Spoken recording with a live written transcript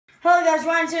Hello guys,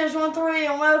 Ryan13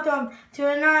 and welcome to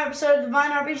another episode of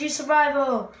Divine RPG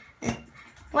Survival.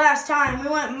 Last time we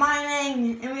went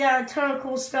mining and we got a ton of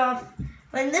cool stuff.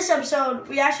 But in this episode,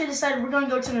 we actually decided we're going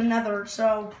to go to the Nether.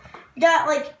 So we got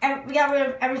rid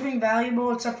of everything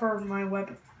valuable except for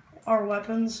our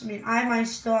weapons. I mean, I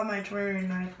still have my terrarium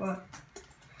knife, but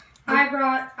I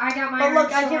got my. But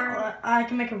look, I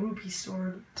can make a rupee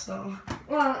sword. So.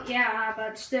 Well, yeah,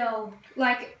 but still,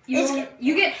 like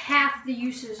you get half the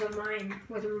uses of mine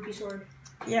with a rupee sword.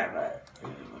 Yeah, but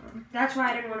that's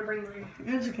why I didn't want to bring mine.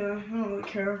 It's okay. I don't really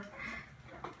care.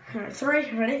 All right,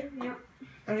 3. Ready? Yep.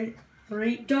 Ready?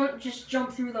 3. Don't just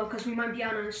jump through though, because we might be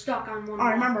stuck on one. All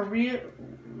right, remember,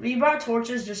 we brought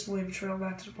torches just to leave a trail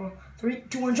back to the portal. 3,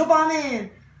 2, 1, jump on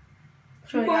in.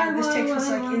 So yeah, this takes us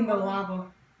like in the lava.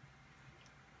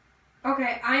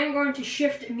 Okay, I am going to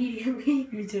shift immediately.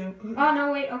 Me too. Oh,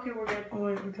 no, wait. Okay, we're good. Oh,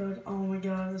 wait, we're good. Oh, my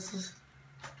God. This is...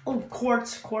 Oh,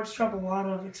 quartz. Quartz drop a lot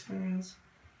of experience.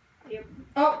 Yep.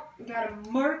 Oh, got a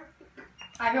mark.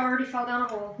 I already fell down a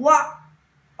hole. What?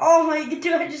 Oh, my God.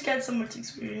 Dude, I just got so much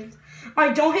experience. All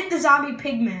right, don't hit the zombie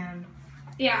pig man.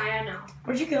 Yeah, I know.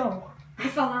 Where'd you go? I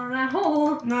fell down that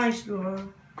hole. Nice,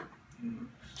 girl.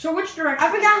 So which direction?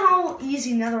 I forgot how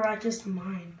easy netherrack is to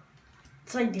mine.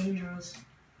 It's, like, dangerous.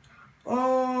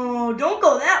 Oh, don't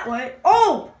go that way.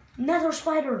 Oh, nether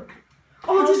spider.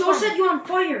 Oh, dude, those set you on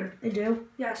fire. They do?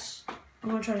 Yes. I'm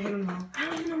going to try to hit him now. I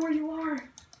don't even know where you are.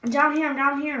 I'm down here. I'm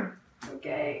down here.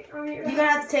 Okay, I'm here. You're going to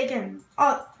have to take him.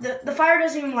 Oh, the fire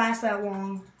doesn't even last that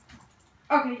long.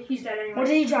 Okay, he's dead anyway. What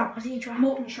did he drop? What did he drop?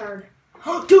 Molten shard.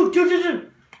 Oh, dude.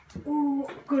 Ooh,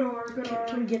 good ore, good ore.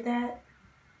 Can we get that?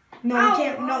 No, we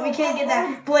can't. No, we can't get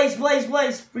that. Blaze.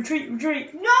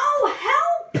 Retreat. No,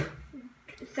 help!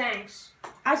 Thanks.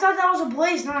 I thought that was a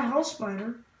blaze, not a hell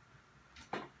spider.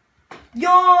 Yo,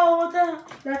 what the?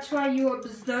 That's why you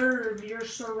observe your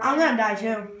surroundings. I'm gonna die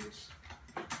too.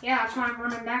 Yeah, that's why I'm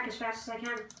running back as fast as I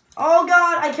can. Oh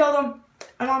God, I killed him.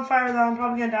 I'm on fire though. I'm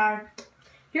probably gonna die.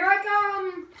 Here I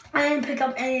come. I didn't pick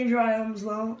up any dry items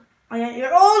though.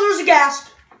 Oh, there's a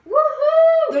ghast.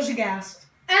 Woohoo! There's a ghast.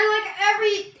 And like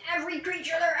every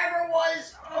creature there ever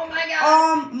was. Oh my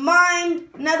God. Mine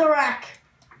netherrack.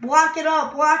 Block it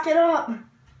up.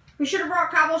 We should have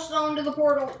brought cobblestone to the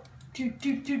portal. Dude.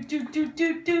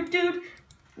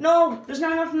 No, there's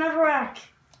not enough netherrack.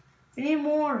 We need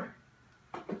more.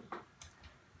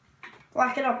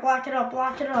 Block it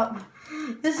up.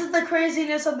 This is the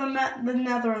craziness of the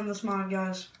nether in this mod,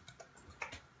 guys.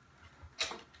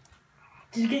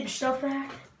 Did you get your stuff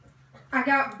back? I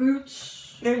got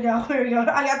boots. There you go.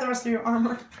 I got the rest of your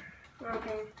armor.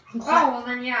 Okay. Well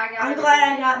then yeah, I'm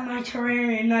glad I got my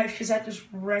terrarium knife because I just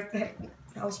wrecked that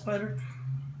hell spider.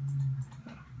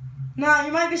 Now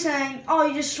you might be saying, "Oh,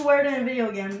 you just swear in a video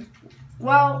again."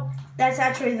 Well, that's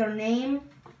actually their name,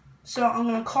 so I'm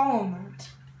gonna call them that.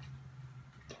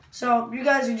 So you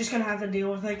guys are just gonna have to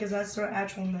deal with it because that's their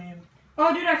actual name.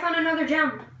 Oh, dude, I found another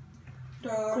gem.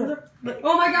 Cool. But,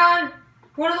 oh my God!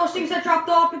 One of those things that dropped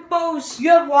off with bows. You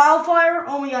have wildfire?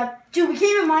 Oh my God, dude, we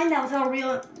can't even mine that without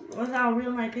a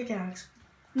real night pickaxe.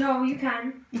 No, you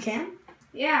can. You can?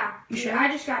 Yeah. You sure? I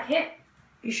just got hit.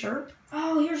 You sure?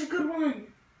 Oh, here's a good one.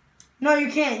 No, you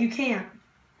can't. You can't.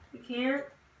 You can't?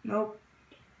 Nope.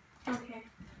 Okay.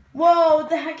 Whoa, what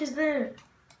the heck is this?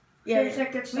 Yeah, there's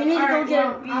that good stuff. We need to go get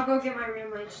I'll go get my real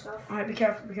life stuff. Alright, be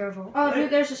careful. Oh, dude,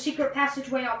 there's a secret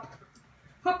passageway up.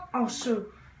 Hup. Oh, so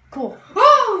cool.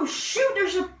 Oh, shoot,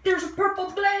 there's a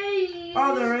purple blaze.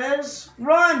 Oh, there is?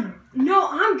 Run! No,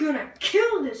 I'm gonna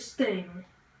kill this thing.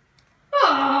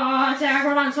 Oh, it's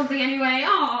aggroed on something anyway.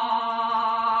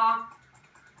 Oh.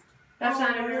 That's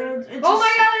not a good. Oh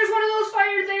my God, there's one of those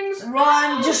fire things.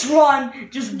 Run, just run.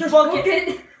 Just book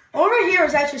it. Over here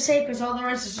is actually safe because all the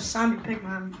rest is just zombie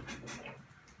pigman.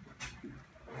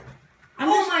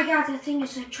 Oh my God, that thing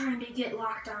is like trying to get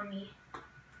locked on me.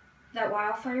 That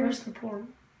wildfire. Where's the portal?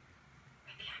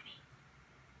 Right behind me.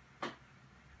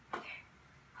 Okay.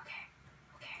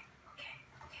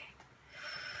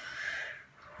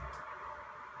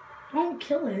 Don't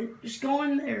kill it. Just go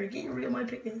in there. Get your real my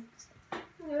pickaxe.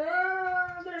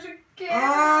 There's a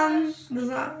gas. There's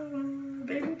not.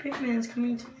 Baby pigman's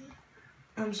coming to me.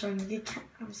 I'm starting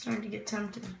to get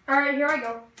tempted. All right, here I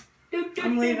go.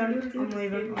 I'm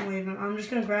leaving. I'm just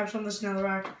gonna grab some of this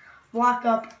netherrack. Block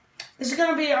up. This is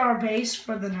gonna be our base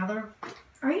for the nether.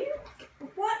 Are you?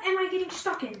 What am I getting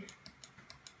stuck in?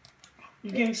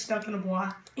 You're getting stuck in a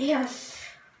block. Yes.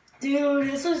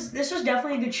 Dude, this was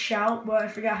definitely a good shout, but I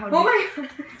forgot how. Oh my God!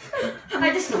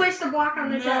 I just placed a block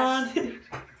on the chest.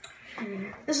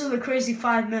 This is a crazy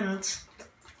 5 minutes.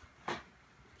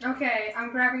 Okay,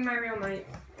 I'm grabbing my real might.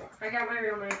 I got my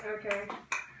real name. Okay.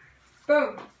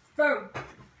 Boom. Boom.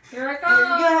 Here I go. You're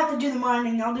gonna have to do the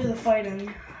mining. I'll do the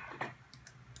fighting.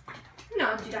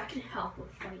 No, dude, I can help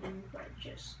with fighting, but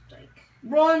just like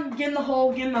Run. Get in the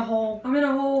hole. Get in the hole. I'm in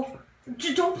a hole.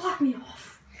 Just don't block me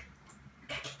off. I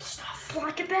gotta get the stuff.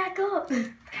 Block it back up. I gotta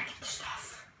get the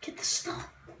stuff. Get the stuff.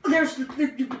 There's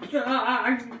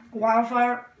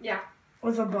Wildfire. Yeah.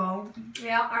 With a bow.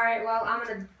 Yeah. All right. Well, I'm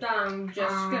just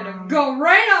gonna go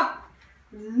right up.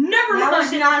 Never That mind.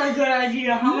 was not a good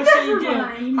idea. How much did he do? Never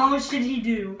mind. How much did he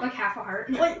do? Like half a heart.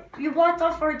 Wait, you blocked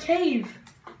off our cave.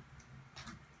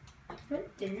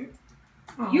 It didn't.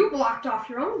 Oh. You blocked off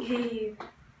your own cave.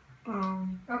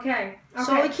 Okay.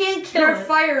 So we can't kill Their it.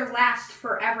 fire lasts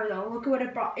forever, though. Look at what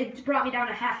it brought. It brought me down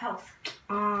to half health.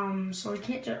 So we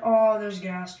can't just. Oh, there's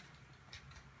gas.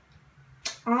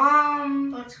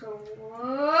 Let's go.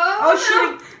 Oh,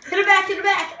 shit. Hit it back, hit it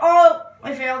back. Oh,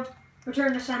 I failed.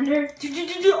 Return to sender.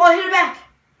 Oh, hit it back.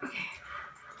 Okay.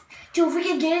 Dude, if we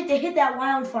can get it to hit that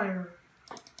wildfire.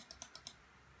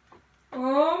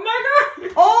 Oh my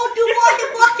god. Oh, dude,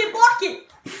 block it.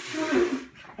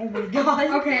 Oh my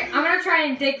god. Okay, I'm gonna try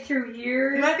and dig through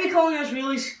here. You might be calling us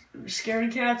really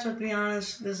scaredy cats, but to be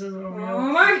honest, this is a real.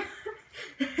 Oh my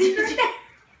god.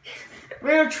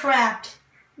 We're trapped.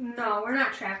 No, we're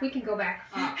not trapped. We can go back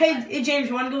up. Hey, James,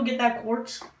 you want to go get that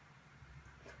quartz?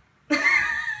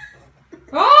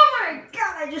 Oh my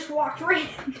god, I just walked right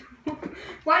into him.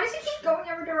 Why does he keep going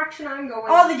every direction I'm going?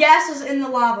 Oh, the gas is in the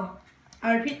lava.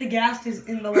 I repeat, the gas is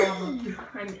in the lava.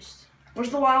 I missed. Where's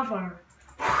the wildfire?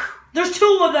 There's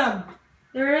 2 of them.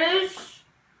 There is.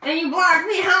 And you blocked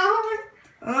me out.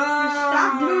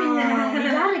 Stop doing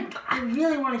that. I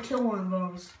really want to kill one of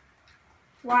those.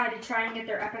 Why? To try and get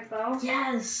their epic bow?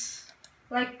 Yes.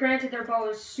 Like, granted, their bow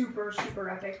is super, super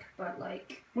epic, but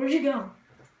like... Where'd you go?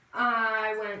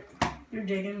 I went... You're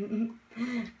digging.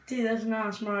 Dude, that's not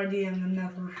a smart idea in the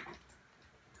nether.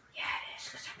 Yeah, it is,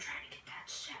 because I'm trying to get that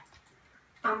set.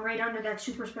 I'm right under that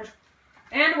super special...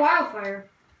 And wildfire.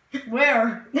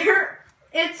 Where?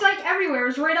 It's like everywhere.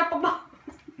 It's right up above.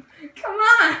 Come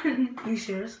on. Are you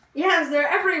serious? Yes, they're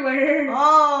everywhere.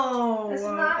 Oh. That's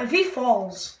not- If he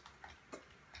falls.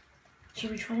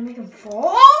 Should we try to make him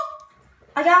fall? Oh!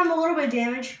 I got him a little bit of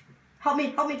damage. Help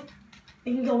me, help me.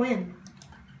 We can go in.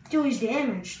 Dude, he's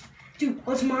damaged. Dude,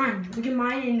 let's mine. We can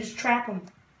mine and just trap him.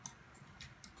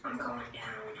 I'm going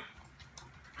down.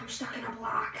 I'm stuck in a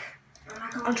block.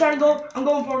 I'm trying to go. I'm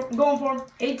going for him. I'm going for him.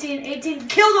 18.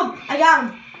 Killed him. I got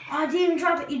him. Oh, I didn't even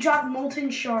drop it. He dropped molten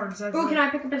shards. That's Oh, it. can I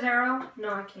pick up his arrow?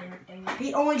 No, I can't. Dang it.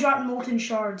 He only dropped molten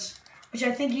shards, which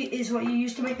I think is what you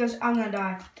used to make those. I'm gonna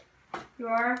die. You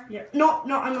are? Yeah. No,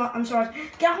 I'm not. I'm sorry.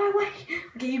 Get out of my way.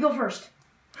 Okay, you go first.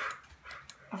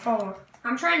 I'll follow up.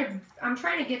 I'm trying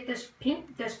to get this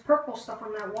purple stuff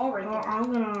on that wall right there.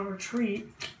 I'm gonna retreat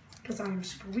because I'm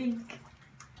super weak.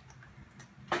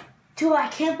 Dude, I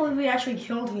can't believe we actually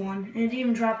killed one and it didn't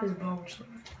even drop his bow. So.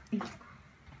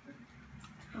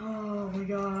 Oh my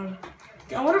god.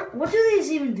 I wonder, what do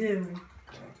these even do?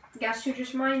 Guess who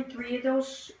just mined 3 of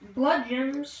those blood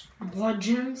gems? Blood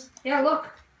gems? Yeah, look.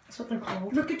 That's what they're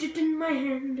called. Look at it in my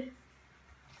hand.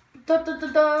 Da, da, da,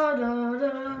 da, da,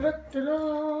 da, da,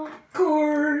 da.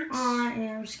 Quartz. I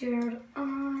am scared. I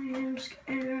am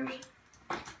scared.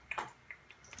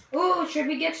 Oh, should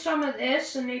we get some of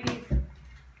this and maybe...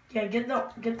 Yeah, get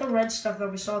the red stuff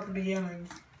that we saw at the beginning.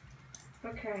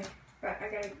 Okay, but I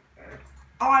gotta...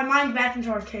 Oh, I mined back into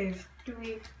our cave. Do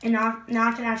we... And now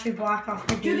I can actually block off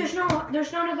the Dude, gate.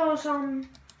 there's none of those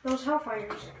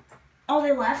hellfires. Oh,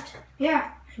 they left?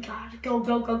 Yeah. Thank God. Go.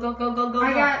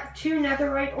 I got 2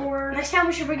 netherite ores. Next time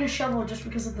we should bring a shovel just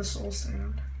because of the soul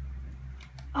sand.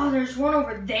 Oh, there's one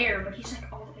over there, but he's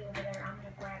like all the way over there. I'm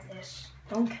gonna grab this.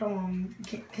 Don't kill him,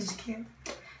 because you can't.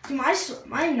 Dude,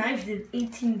 my knife did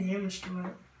 18 damage to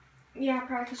it. Yeah,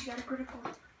 probably because you got a critical.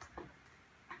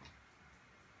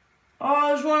 Oh,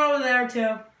 there's one over there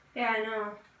too. Yeah, I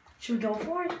know. Should we go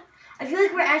for it? I feel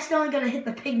like we're accidentally gonna hit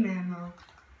the pigman though.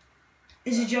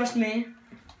 Is it just me?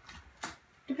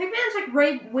 The pigman's like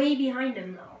way behind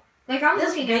him though. Like I'm This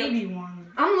looking at baby him.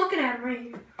 one. I'm looking at him right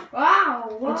here. Wow.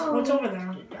 Whoa. What's over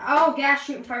there? Oh, gas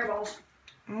shooting fireballs.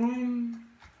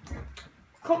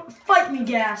 Come fight me,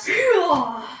 Gas.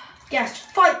 Gas,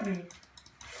 fight me.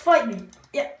 Fight me.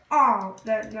 Yeah. Oh,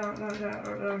 that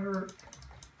hurt.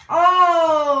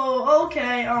 Oh,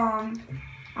 okay.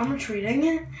 I'm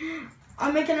retreating.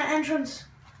 I'm making an entrance.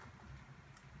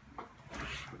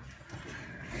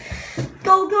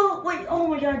 Go. Wait. Oh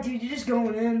my God, dude, you're just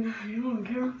going in. You don't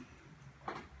care.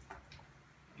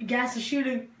 Gas is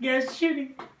shooting.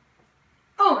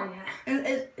 Oh my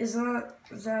God. Is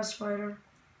that a spider?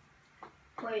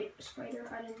 Wait, a spider?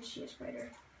 I didn't see a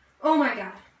spider. Oh my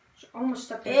god. Almost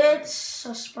stepped on It's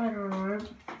a spider orb.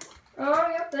 Oh,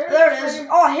 yep, There it is.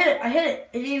 Oh, I hit it.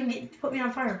 It didn't even put me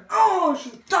on fire. Oh,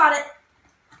 she got it.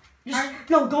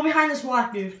 No, go behind this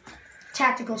block, dude.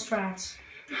 Tactical strats.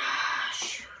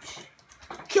 Shoot.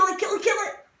 Kill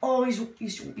it. Oh, he's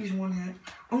one hit.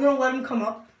 I'm gonna let him come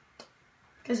up.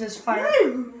 Because there's fire.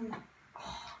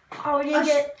 Oh, we didn't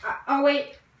get... Oh,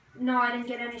 wait. No, I didn't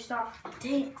get any stuff.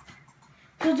 Dang.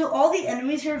 So do all the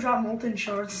enemies here drop molten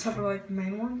shards except for like the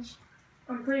main ones?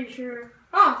 I'm pretty sure.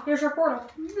 Oh, here's our portal.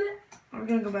 Are we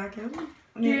gonna go back in?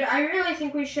 Dude, I really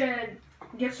think we should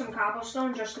get some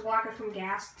cobblestone just to block it from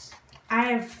ghasts. I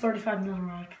have 35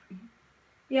 netherrack.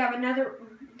 Yeah, but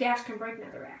ghast can break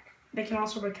netherrack. They can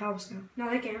also break cobblestone. No,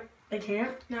 they can't. They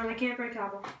can't? No, they can't break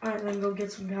cobble. Alright, then go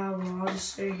get some cobble. I'll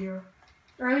just stay here.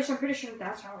 Or at least I'm pretty sure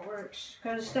that's how it works.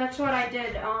 Because that's what I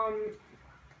did.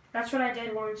 That's what I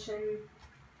did once, and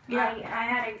yeah, I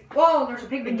had a. Whoa, there's a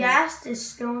pigment. The ghast is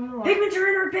still in the water. Pigments are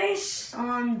in our base.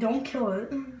 Don't kill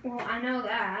it. Well, I know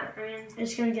that. I mean,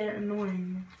 it's gonna get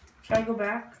annoying. Should I go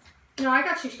back? No, I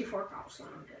got 64 cobblestone.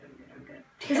 I'm good.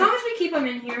 As long as we keep him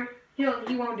in here, he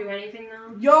won't do anything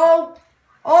though. Yo!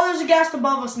 Oh, there's a ghast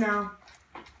above us now.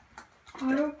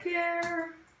 I don't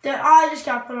care. I just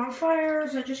got put on fire.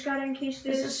 Because I just got encased.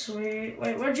 This is sweet.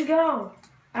 Wait, where'd you go?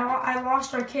 I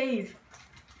lost our cave.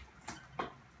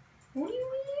 What do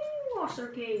you mean you lost our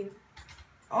cave?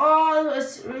 Oh,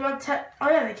 oh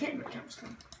yeah, they can't break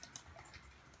cobblestone.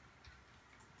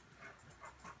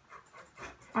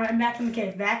 Alright, I'm back in the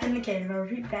cave. I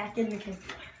repeat, back in the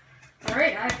cave.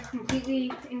 Alright, I've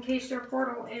completely encased our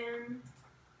portal in.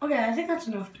 Okay, I think that's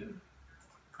enough, dude.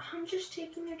 I'm just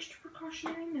taking extra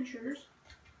precautionary measures.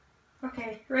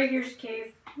 Okay, right here's the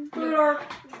cave. Blue dark.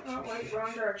 Oh wait,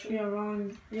 wrong direction. Yeah,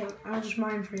 wrong. Yeah, I'll just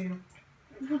mine for you.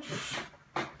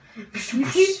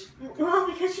 Well,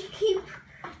 because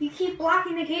you keep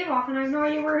blocking the cave off, and I have no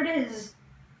idea where it is.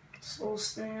 Soul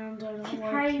sand. I don't keep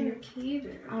like hiding it. the cave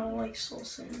in. I don't like soul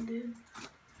sand, dude.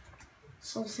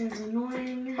 Soul sand's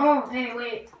annoying. Oh, hey,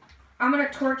 wait. I'm gonna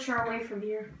torch our way from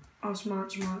here. Oh,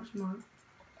 smart.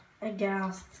 I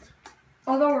gasped.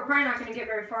 Although we're probably not gonna get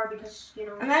very far because, you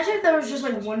know. Imagine if there was just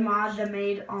like one mod that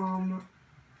made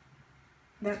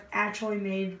that actually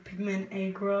made pigment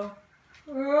egg grow.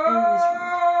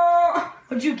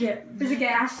 What'd you get? There's a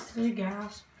ghast.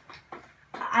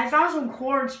 I found some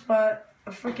quartz, but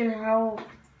a freaking hell.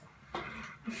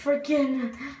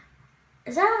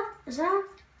 Is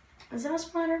that a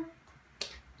spider?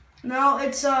 No,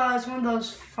 it's one of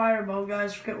those fireball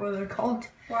guys. Forget what they're called.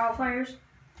 Wildfires.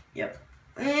 Yep.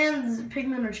 And the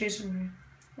pigmen are chasing me.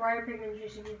 Why are pigmen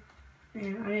chasing you?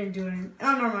 Yeah, I didn't do anything.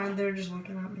 Oh, never mind. They're just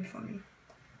looking at me funny.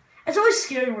 It's always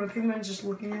scary when a pigman's just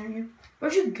looking at you.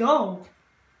 Where'd you go?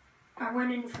 I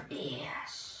went in for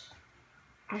yes.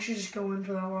 I should just go in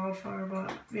for that wildfire, but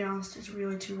to be honest, it's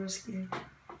really too risky.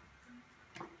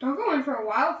 Don't go in for a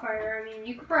wildfire. I mean,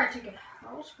 you could probably take a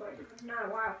house fire, but not a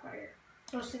wildfire.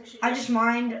 Those things should I just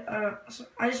mined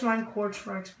quartz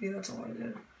for XP. That's all I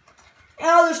did.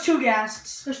 Oh, there's two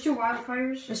ghasts. There's two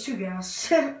wildfires. There's two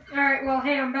ghasts. Alright, well,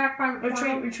 hey, I'm back by the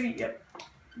portal. Retreat, yep.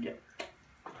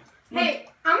 Hey,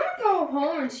 I'm gonna go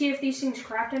home and see if these things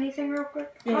craft anything real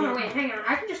quick. Yeah, no, wait, hang on.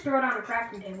 I can just throw it on a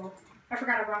crafting table. I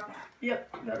forgot I brought that.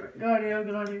 Yep, good idea.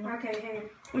 Okay, hang on.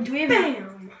 Wait, do we have...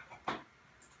 BAM!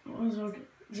 Okay.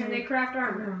 Can they craft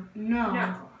armor?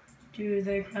 No. Do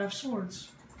they craft swords?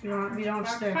 We don't have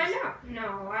sticks. Find out.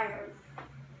 No, I have.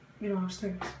 We don't have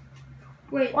sticks.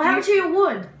 Wait. What happened to your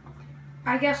wood?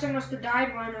 I guess I must have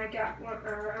died when I got one,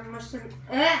 or I must have.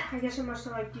 I guess it must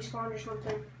have like despawned or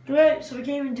something. Right, so we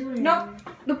can't even do anything. Nope.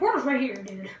 The portal's right here,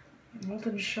 dude.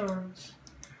 Molten shards.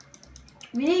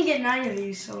 We need to get 9 of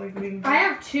these so like we can. I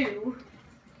have 2.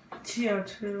 Yeah,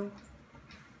 2.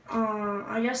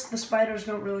 I guess the spiders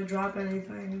don't really drop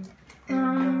anything.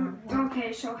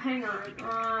 Okay, so hang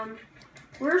on.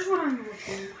 Where's what I'm looking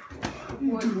for?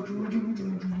 Wood.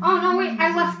 Oh, no, wait.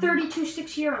 I left 32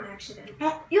 sticks here on accident.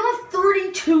 You have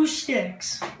 32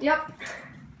 sticks. Yep.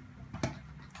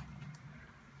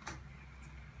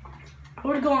 I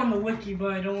would go on the wiki,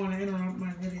 but I don't want to interrupt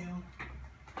my video.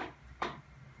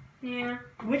 Yeah.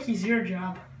 Wiki's your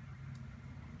job.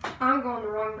 I'm going the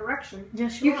wrong direction.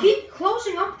 Yes, you keep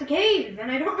closing up the cave,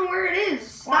 and I don't know where it is.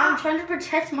 Stop. Well, I'm trying to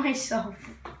protect myself.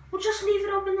 Well, just leave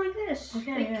it open like this.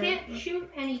 Okay, they can't shoot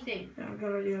anything. Yeah,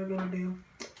 good idea.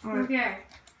 All right. Okay.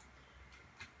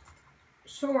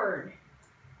 Sword.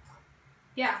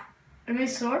 Yeah. A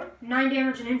nice sword? 9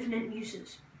 damage and infinite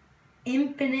uses.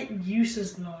 Infinite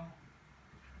uses, though.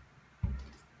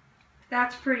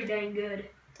 That's pretty dang good.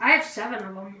 I have 7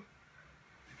 of them.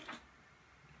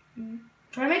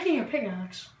 Try making a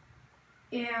pickaxe.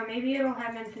 Yeah, maybe it'll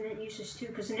have infinite uses too,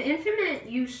 because an infinite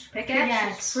use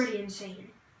pickaxe is pretty insane.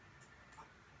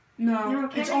 No,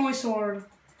 it's only sword.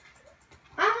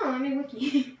 I don't know, let me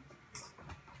wiki.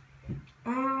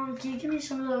 Can you give me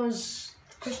some of those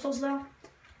crystals though?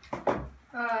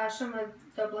 Some of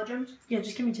the blood gems? Yeah,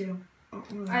 just give me 2.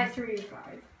 I have 3 or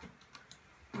 5.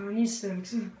 I need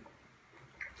 6.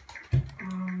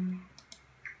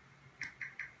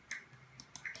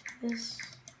 This.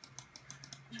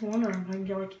 Just wondering if I can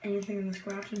get like anything in this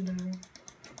crafting table.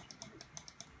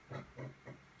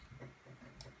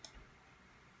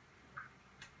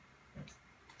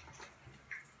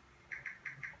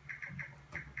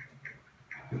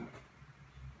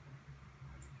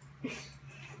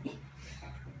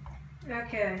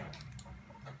 Okay.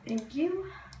 Thank you.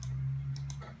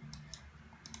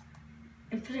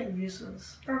 Infinite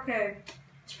uses. Okay.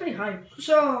 It's pretty high.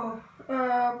 So,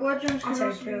 blood gems can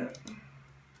also be...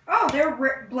 Oh,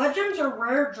 blood gems are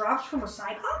rare drops from a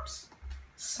Cyclops?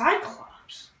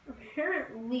 Cyclops?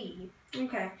 Apparently.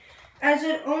 Okay. As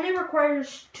it only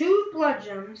requires 2 blood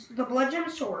gems, the blood gem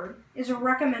sword is a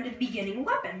recommended beginning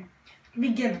weapon.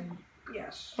 Beginning?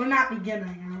 Yes. We're not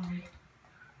beginning, are we?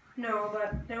 No,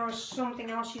 but there was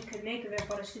something else you could make of it,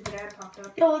 but a stupid ad popped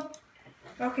up. Yo, look.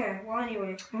 Okay, well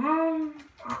anyway.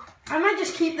 I might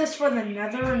just keep this for the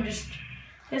nether and just...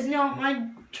 Because, you know, my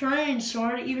terrain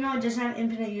sword, even though it doesn't have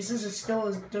infinite uses, it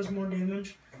still does more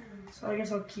damage. So I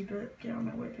guess I'll keep it. Get on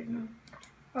my way, pigman.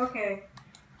 Okay.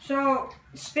 So,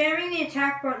 spamming the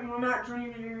attack button will not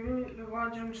drain the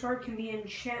blood gem sword can be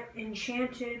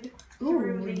enchanted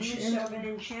through the use of an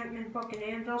enchantment book and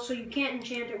anvil, so you can't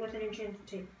enchant it with an enchanted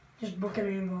table. Just book an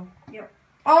anvil. Yep.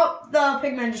 Oh, the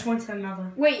pigman just went to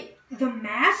another. Wait, the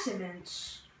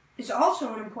Massivance is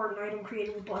also an important item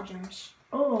created with blood gems.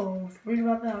 Oh, read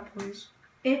about that, please.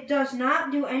 It does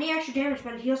not do any extra damage,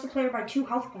 but it heals the player by 2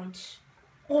 health points.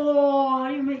 Oh, how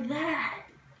do you make that?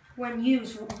 When you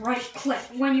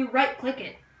right click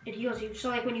it, it heals you. So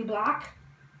like when you block,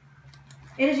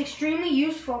 it is extremely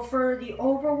useful for the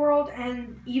overworld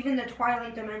and even the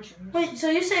Twilight dimensions. Wait, so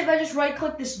you say if I just right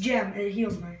click this gem, it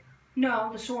heals me?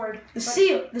 No, the sword. The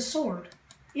sword.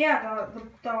 Yeah,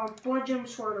 the blood gem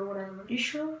sword or whatever. You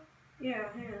sure? Yeah.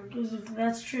 Because if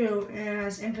that's true and it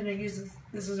has infinite uses,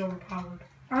 this is overpowered.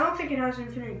 I don't think it has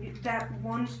infinite.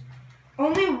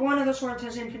 Only one of the swords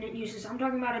has infinite uses. I'm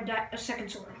talking about a second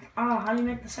sword. Oh, how do you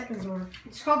make the second sword?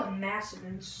 It's called a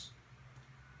Massivance.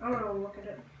 I'm gonna look at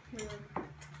it. Yeah.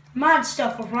 Mod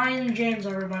stuff with Ryan and James,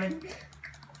 everybody.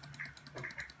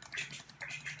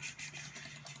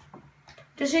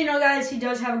 Just so you know, guys, he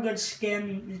does have a good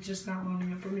skin. It's just not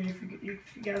loading up for me if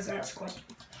you guys ask questions.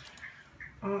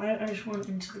 I just went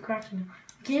into the crafting.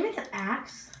 Can you make an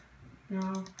axe?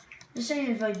 No. Just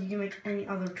saying if like you can make any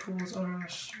other tools other than a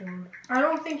sword. I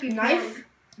don't think you Knife?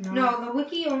 can. No, the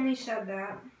wiki only said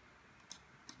that.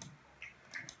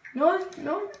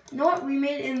 No, what we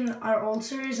made in our old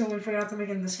series and we forgot to make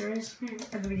in this series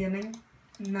at the beginning?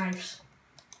 Knives.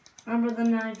 Remember the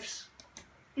knives?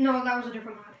 No, that was a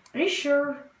different mod. Are you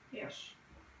sure? Yes.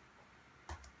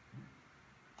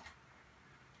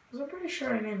 I'm pretty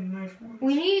sure I made a knife once.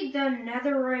 We need the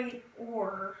netherite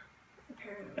ore,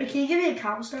 apparently. Wait, can you give me a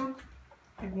cobblestone?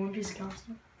 Like 1 piece of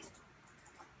cobblestone?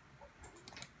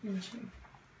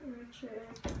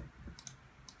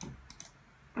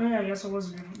 Oh yeah, I guess it was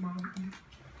a different mod. I'm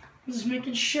just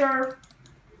making sure.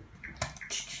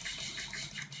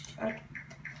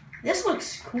 This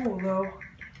looks cool though.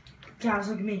 Guys,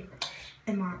 look at me.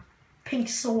 And my pink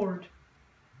sword.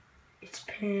 It's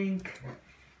pink.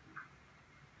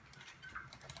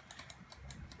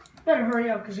 Better hurry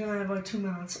up because we only have like 2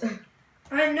 minutes.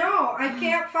 I know. I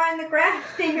can't find the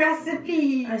crafting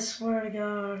recipe. I swear to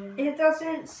God. It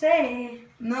doesn't say.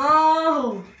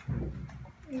 No.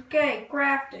 Okay,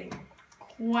 crafting.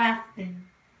 Crafting.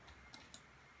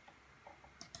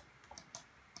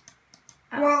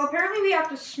 Well, apparently we have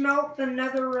to smelt the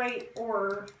netherite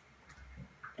ore.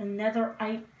 A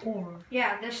netherite ore?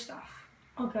 Yeah, this stuff.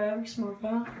 Okay, we smelt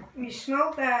that. We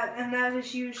smelt that, and that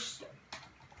is used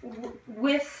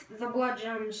with the blood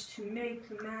gems to make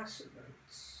the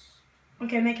Massivance.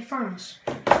 Okay, make a furnace.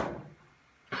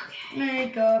 Okay.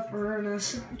 Make a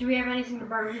furnace. Do we have anything to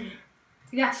burn?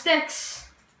 We got sticks.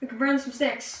 We can burn some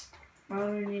sticks. Why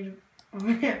do we need?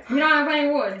 We don't have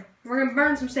any wood. We're gonna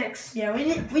burn some sticks. Yeah, we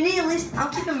need at least.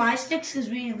 I'm keeping my sticks because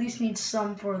we at least need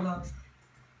some for the.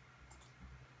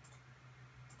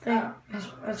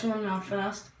 That's running out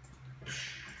fast.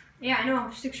 Yeah, I know.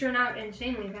 Sticks run out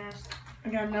insanely fast. I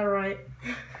got netherite.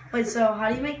 Wait, so how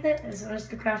do you make that? What's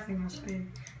the crafting recipe?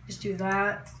 Just do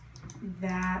that,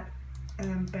 and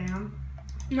then bam.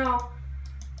 No.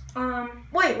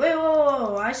 Wait,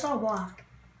 whoa. I saw a block.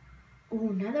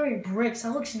 Ooh, netherite bricks.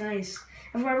 That looks nice.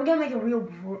 If we're ever gonna make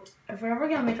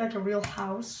like a real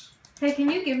house. Hey, can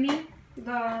you give me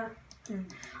the...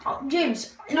 Oh,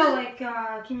 James. No, like,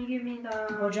 can you give me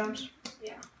the... Wall jumps?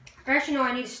 Yeah. Or actually, no,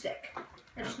 I need a stick.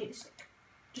 I just need a stick.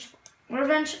 We're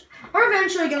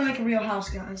eventually gonna make a real house,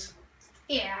 guys.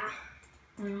 Yeah.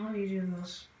 I don't know how you do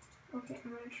this. Okay,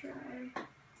 I'm gonna try.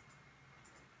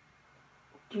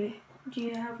 Do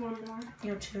you have one more?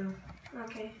 You have 2.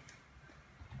 Okay.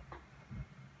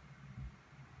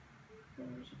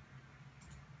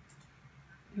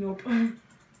 Nope. I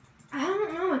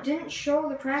don't know. It didn't show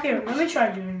the crafting. Here, let me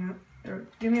try doing that. Or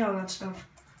give me all that stuff.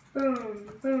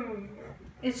 Boom, boom.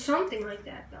 It's something like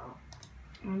that, though.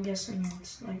 I'm guessing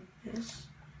it's like this.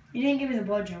 You didn't give me the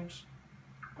blood jumps.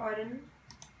 Oh, I didn't?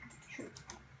 Sure.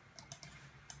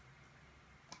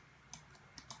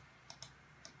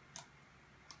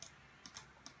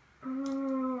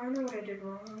 Oh, I know what I did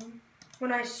wrong.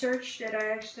 When I searched it,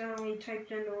 I accidentally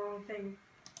typed in the wrong thing.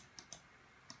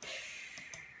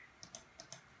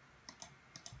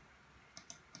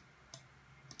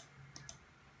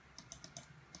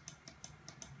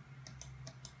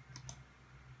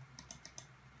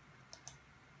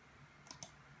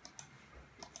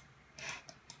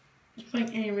 Just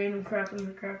like any random crap in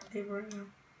the craft table right now.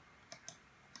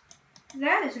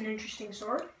 That is an interesting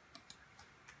sword.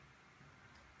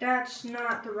 That's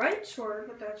not the right sword,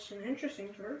 but that's an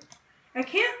interesting sword. I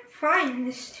can't find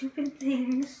the stupid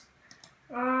things.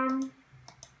 Found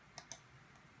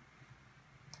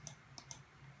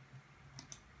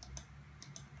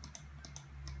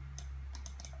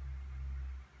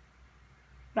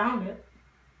it.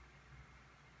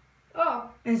 Oh.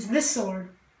 It's this sword.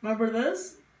 Remember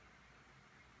this?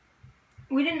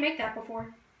 We didn't make that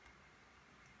before.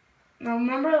 Now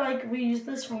remember, like, we used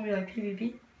this when we like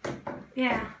PvP?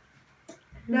 Yeah.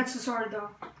 That's the sword, though.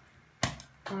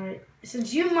 Alright.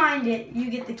 Since you mined it, you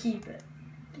get to keep it.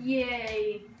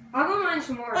 Yay. I'll go mine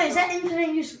some more. Wait, is that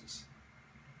infinite uses?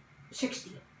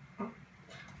 60. Oh.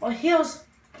 Well, heals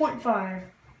 0.5.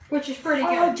 Which is pretty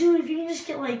good. Oh, dude, if you can just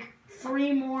get like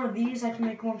 3 more of these, I can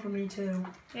make one for me too.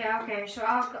 Yeah, okay, so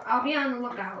I'll be on the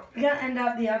lookout. We gotta end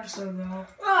up the episode though.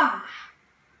 Ah!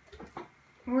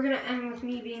 We're gonna end with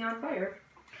me being on fire.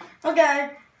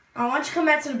 Okay. Why don't you come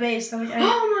back to the base? Then we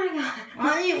Oh my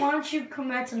god! why don't you come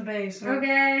back to the base? Right?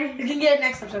 Okay. You can get it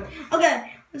next episode.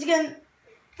 Okay, once again,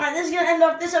 alright, this is gonna end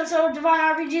up this episode of Divine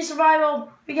RPG Survival.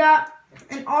 We got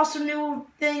an awesome new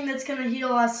thing that's gonna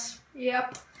heal us.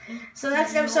 Yep. So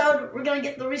next episode, we're gonna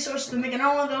get the resources to make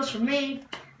another one of those for me,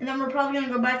 and then we're probably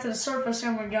gonna go back to the surface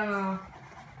and we're gonna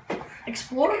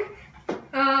explore.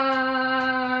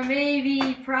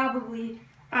 Maybe, probably.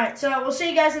 Alright, so we'll see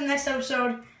you guys in the next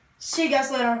episode. See you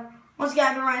guys later. Once again,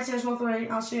 I've been Ryan Says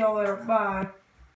 13. I'll see y'all later. Bye.